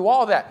 I went through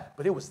all that,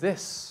 but it was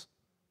this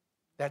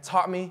that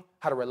taught me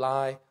how to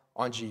rely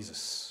on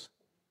Jesus.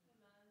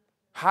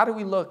 How do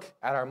we look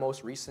at our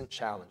most recent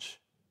challenge?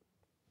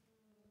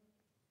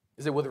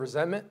 Is it with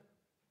resentment?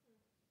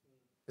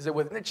 Is it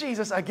with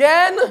Jesus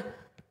again?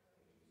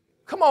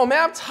 Come on,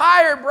 man, I'm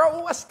tired,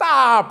 bro.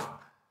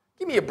 Stop.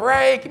 Give me a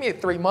break. Give me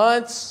 3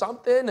 months,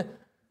 something.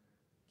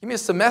 Give me a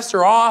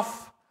semester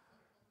off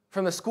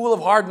from the school of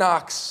hard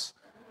knocks.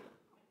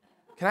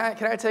 Can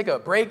I take a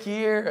break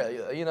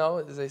here? You know,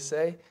 as they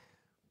say.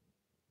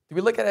 Do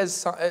we look at it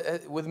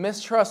as with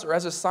mistrust or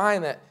as a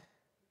sign that,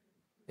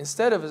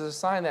 instead of as a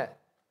sign that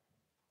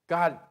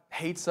God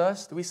hates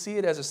us, do we see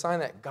it as a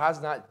sign that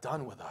God's not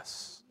done with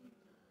us?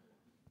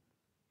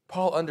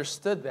 Paul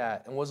understood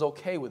that and was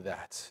okay with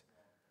that,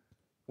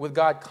 with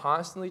God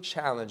constantly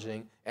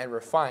challenging and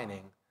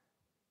refining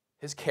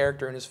his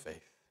character and his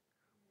faith.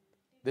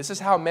 This is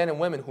how men and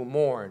women who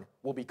mourn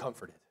will be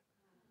comforted.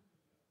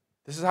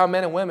 This is how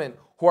men and women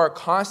who are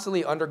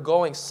constantly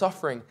undergoing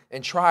suffering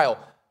and trial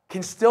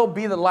can still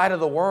be the light of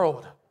the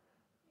world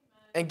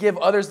and give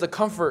others the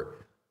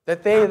comfort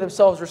that they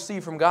themselves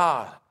receive from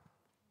God.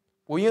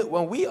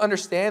 When we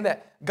understand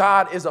that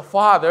God is a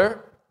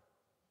father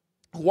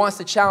who wants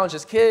to challenge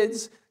his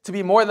kids to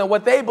be more than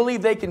what they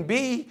believe they can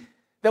be,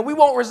 then we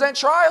won't resent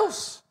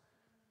trials.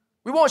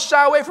 We won't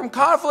shy away from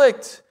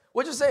conflict.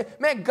 We'll just say,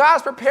 man,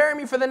 God's preparing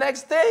me for the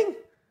next thing.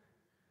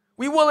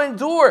 We will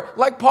endure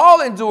like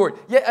Paul endured.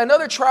 Yet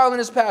another trial in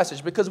this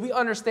passage, because we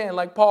understand,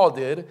 like Paul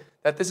did,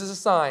 that this is a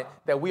sign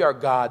that we are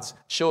God's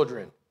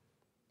children.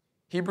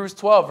 Hebrews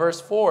 12,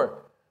 verse 4.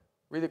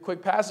 Read a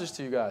quick passage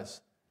to you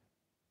guys.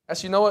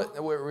 Actually, you know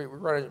what? We're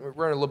running a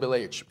little bit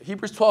late.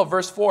 Hebrews 12,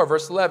 verse 4,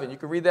 verse 11. You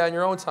can read that in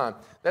your own time.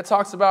 That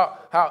talks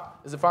about how,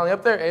 is it finally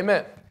up there?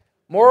 Amen.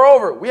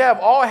 Moreover, we have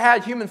all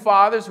had human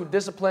fathers who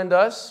disciplined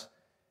us,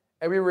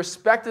 and we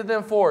respected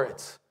them for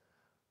it.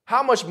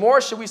 How much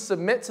more should we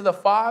submit to the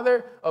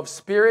Father of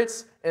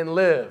spirits and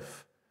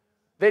live?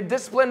 They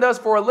disciplined us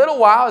for a little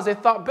while as they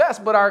thought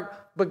best,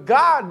 but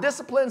God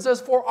disciplines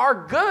us for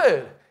our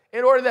good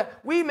in order that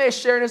we may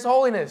share in his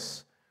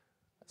holiness.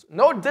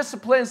 No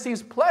discipline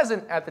seems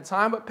pleasant at the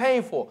time, but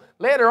painful.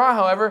 Later on,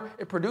 however,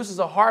 it produces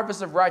a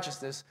harvest of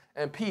righteousness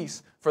and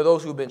peace for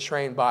those who've been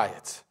trained by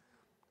it.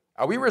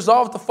 Are we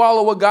resolved to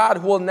follow a God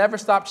who will never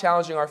stop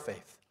challenging our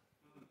faith?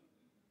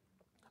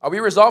 Are we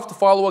resolved to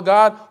follow a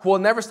God who will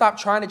never stop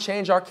trying to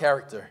change our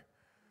character?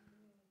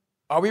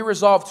 Are we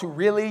resolved to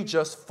really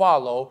just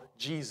follow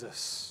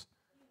Jesus?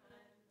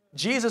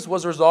 Jesus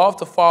was resolved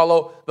to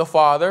follow the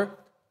Father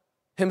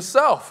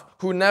himself,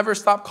 who never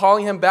stopped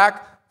calling him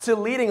back to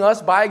leading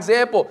us by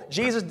example.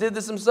 Jesus did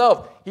this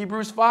himself.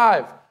 Hebrews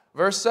 5,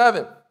 verse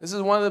 7. This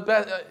is one of the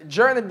best.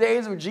 During the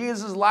days of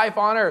Jesus' life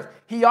on earth,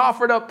 he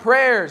offered up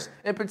prayers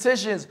and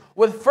petitions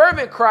with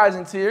fervent cries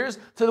and tears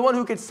to the one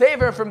who could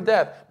save him from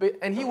death.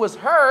 And he was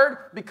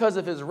heard because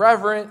of his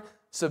reverent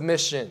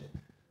submission.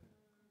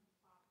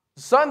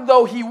 Son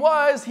though he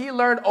was, he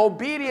learned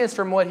obedience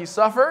from what he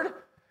suffered.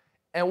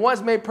 And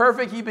once made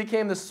perfect, he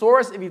became the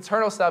source of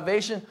eternal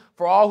salvation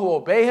for all who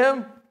obey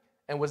him,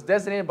 and was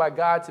designated by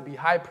God to be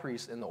high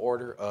priest in the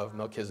order of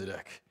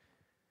Melchizedek.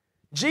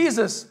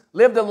 Jesus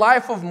lived a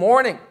life of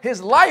mourning.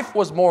 His life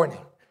was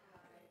mourning.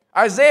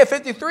 Isaiah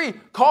 53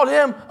 called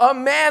him a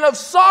man of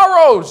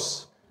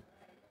sorrows.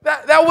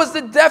 That was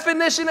the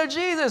definition of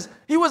Jesus.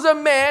 He was a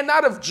man,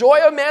 not of joy,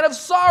 a man of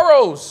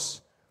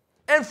sorrows,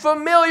 and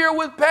familiar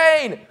with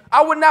pain.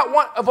 I would not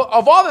want,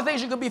 of all the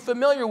things you could be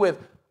familiar with,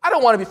 I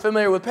don't want to be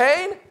familiar with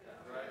pain.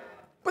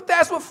 But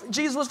that's what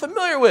Jesus was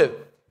familiar with.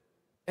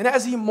 And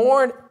as he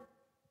mourned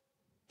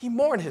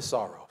his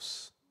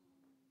sorrows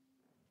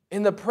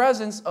in the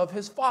presence of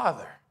his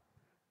Father.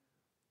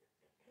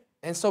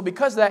 And so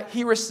because of that,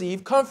 he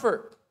received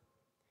comfort.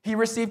 He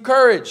received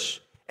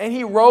courage. And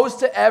he rose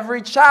to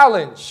every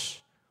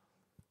challenge.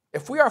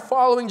 If we are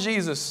following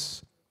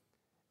Jesus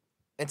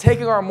and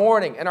taking our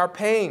mourning and our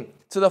pain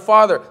to the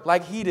Father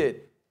like he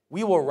did,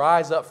 we will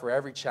rise up for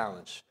every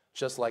challenge,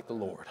 just like the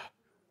Lord.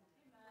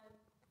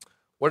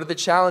 What are the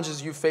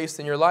challenges you faced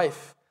in your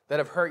life that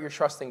have hurt your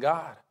trust in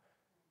God?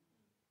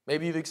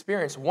 Maybe you've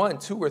experienced 1,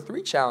 2, or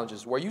 3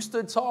 challenges where you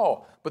stood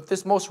tall, but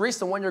this most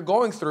recent one you're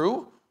going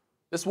through,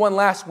 this one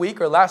last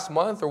week or last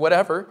month or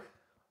whatever,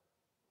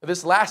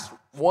 this last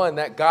one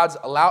that God's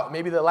allowed,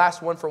 maybe the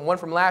last one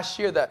from last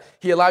year that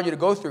he allowed you to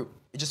go through,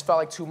 it just felt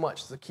like too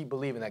much to keep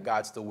believing that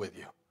God's still with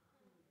you.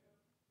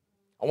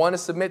 I want to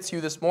submit to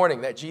you this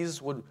morning that Jesus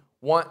would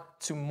want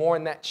to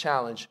mourn that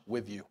challenge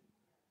with you.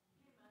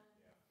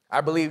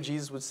 I believe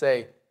Jesus would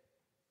say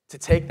to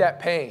take that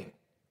pain,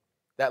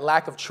 that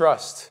lack of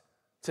trust,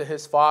 to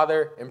his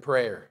Father in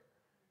prayer.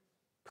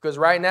 Because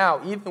right now,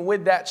 even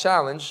with that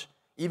challenge,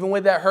 even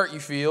with that hurt you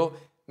feel,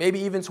 maybe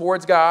even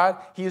towards God,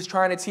 he is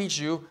trying to teach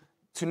you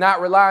to not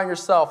rely on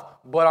yourself,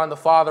 but on the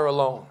Father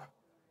alone.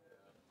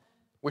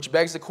 Which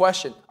begs the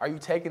question, are you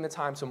taking the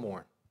time to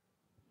mourn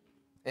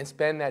and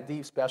spend that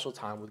deep, special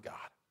time with God?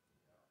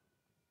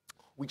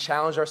 We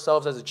challenged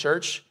ourselves as a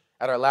church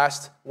at our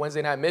last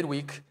Wednesday night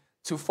midweek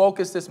to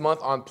focus this month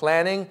on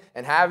planning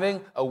and having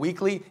a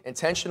weekly,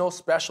 intentional,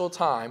 special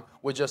time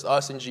with just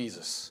us and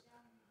Jesus,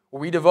 where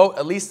we devote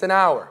at least an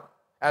hour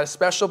at a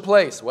special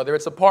place, whether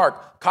it's a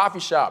park, coffee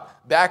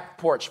shop, back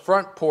porch,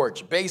 front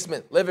porch,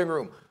 basement, living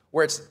room,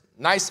 where it's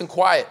nice and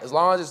quiet, as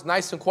long as it's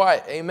nice and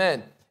quiet.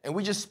 Amen. And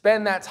we just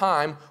spend that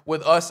time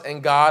with us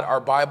and God,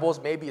 our Bibles,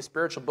 maybe a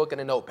spiritual book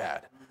and a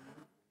notepad.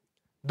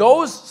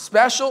 Those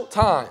special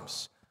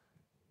times,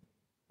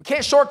 we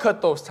can't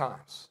shortcut those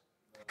times,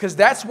 because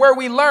that's where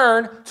we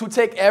learn to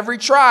take every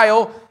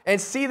trial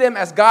and see them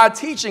as God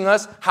teaching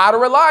us how to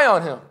rely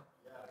on him.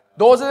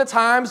 Those are the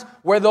times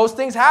where those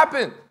things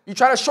happen. You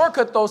try to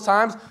shortcut those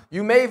times,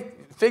 you may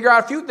figure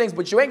out a few things,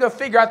 but you ain't going to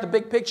figure out the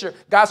big picture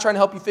God's trying to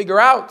help you figure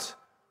out.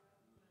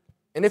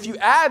 And if you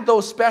add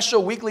those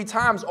special weekly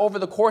times over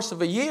the course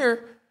of a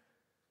year,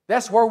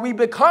 that's where we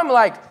become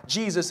like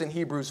Jesus in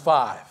Hebrews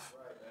 5.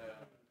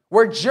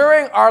 Where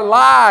during our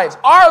lives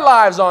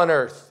on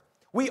earth,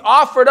 we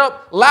offered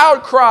up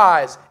loud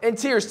cries and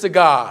tears to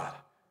God.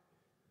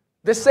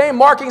 The same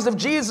markings of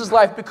Jesus'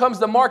 life becomes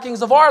the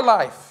markings of our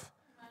life.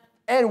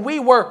 And we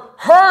were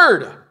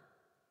heard.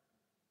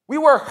 We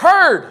were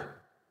heard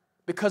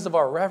because of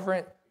our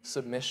reverent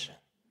submission.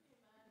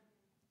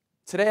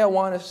 Today I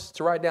want us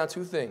to write down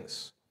two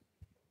things.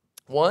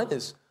 One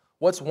is,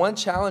 what's one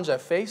challenge I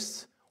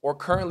faced or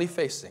currently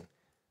facing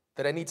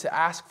that I need to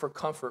ask for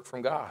comfort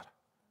from God?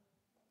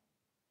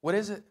 What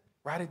is it?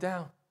 Write it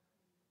down.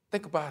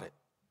 Think about it.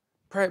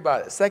 Pray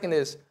about it. Second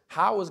is,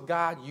 how is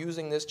God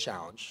using this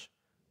challenge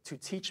to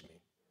teach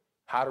me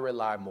how to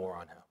rely more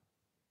on him?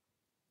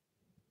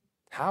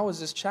 How is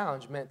this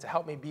challenge meant to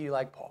help me be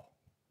like Paul?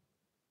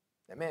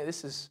 That, man,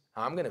 this is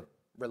how I'm going to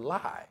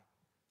rely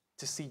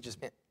to see just,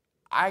 man,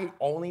 I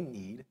only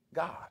need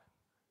God.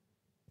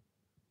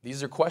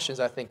 These are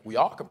questions I think we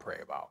all can pray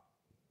about.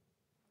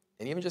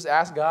 And even just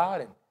ask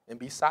God and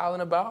be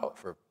silent about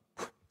for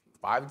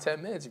 5 to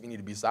 10 minutes if you need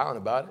to be silent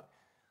about it.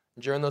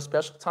 During those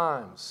special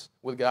times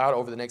with God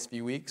over the next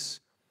few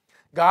weeks.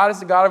 God is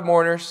the God of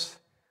mourners.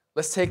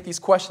 Let's take these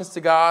questions to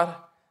God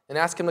and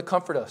ask him to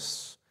comfort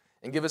us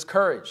and give us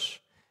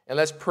courage. And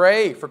let's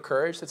pray for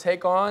courage to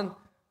take on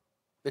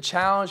the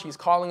challenge he's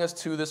calling us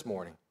to this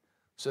morning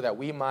so that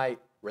we might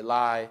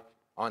rely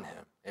on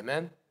him.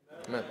 Amen?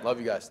 Amen. Love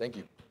you guys. Thank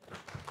you.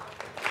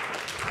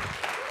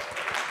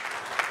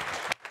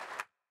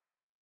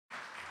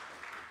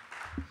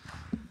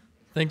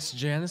 Thanks,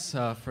 Janice,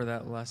 for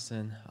that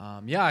lesson.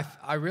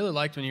 I really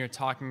liked when you were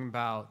talking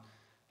about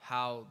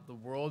how the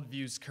world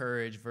views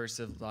courage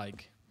versus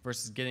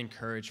getting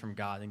courage from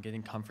God and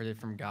getting comforted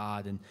from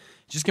God, and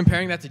just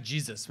comparing that to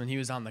Jesus when he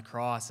was on the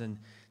cross. And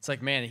it's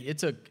like, man, it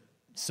took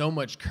so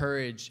much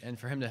courage and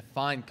for him to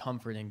find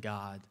comfort in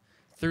God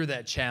through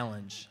that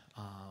challenge.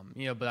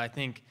 But I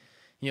think,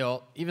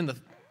 even the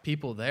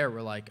people there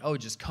were like, oh,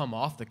 just come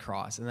off the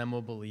cross and then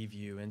we'll believe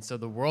you. And so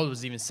the world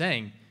was even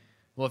saying,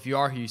 well, if you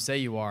are who you say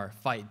you are,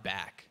 fight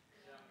back.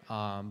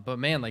 But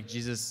man, like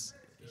Jesus,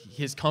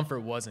 his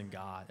comfort was in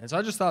God. And so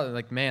I just thought,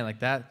 like, man, like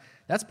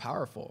that's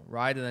powerful,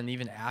 right? And then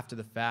even after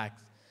the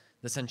fact,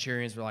 the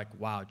centurions were like,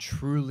 wow,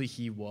 truly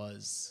he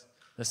was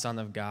the Son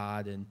of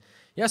God. And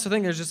yeah, so I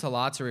think there's just a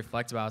lot to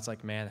reflect about. It's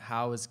like, man,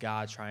 how is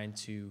God trying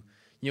to,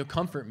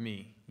 comfort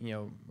me,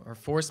 or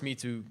force me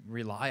to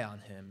rely on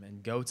him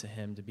and go to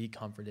him to be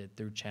comforted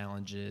through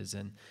challenges.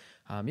 And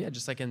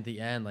just like in the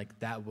end, like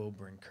that will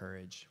bring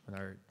courage when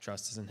our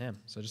trust is in him.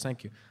 So just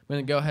thank you. I'm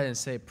going to go ahead and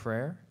say a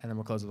prayer, and then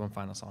we'll close with one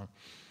final song.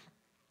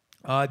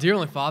 Dear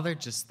Heavenly Father,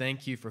 just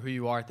thank you for who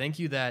you are. Thank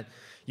you that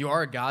you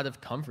are a God of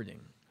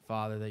comforting,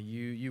 Father, that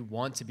you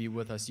want to be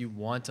with us. You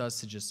want us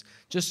to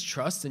just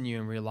trust in you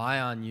and rely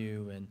on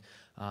you. And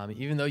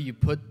even though you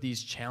put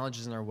these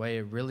challenges in our way,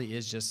 it really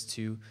is just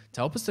to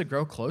help us to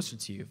grow closer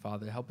to you,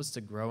 Father, to help us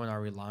to grow in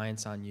our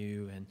reliance on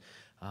you. And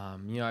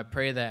I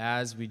pray that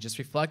as we just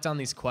reflect on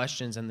these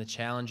questions and the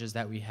challenges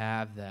that we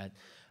have, that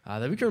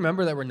we can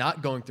remember that we're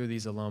not going through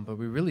these alone, but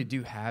we really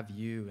do have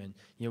you,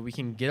 and we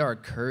can get our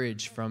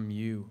courage from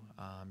you,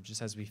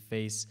 just as we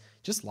face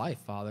just life,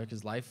 Father,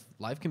 because life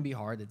can be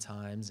hard at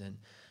times, and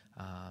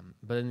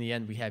but in the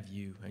end we have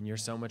you, and you're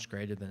so much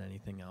greater than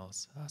anything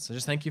else. So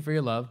just thank you for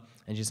your love,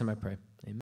 and in Jesus' name I pray. Amen.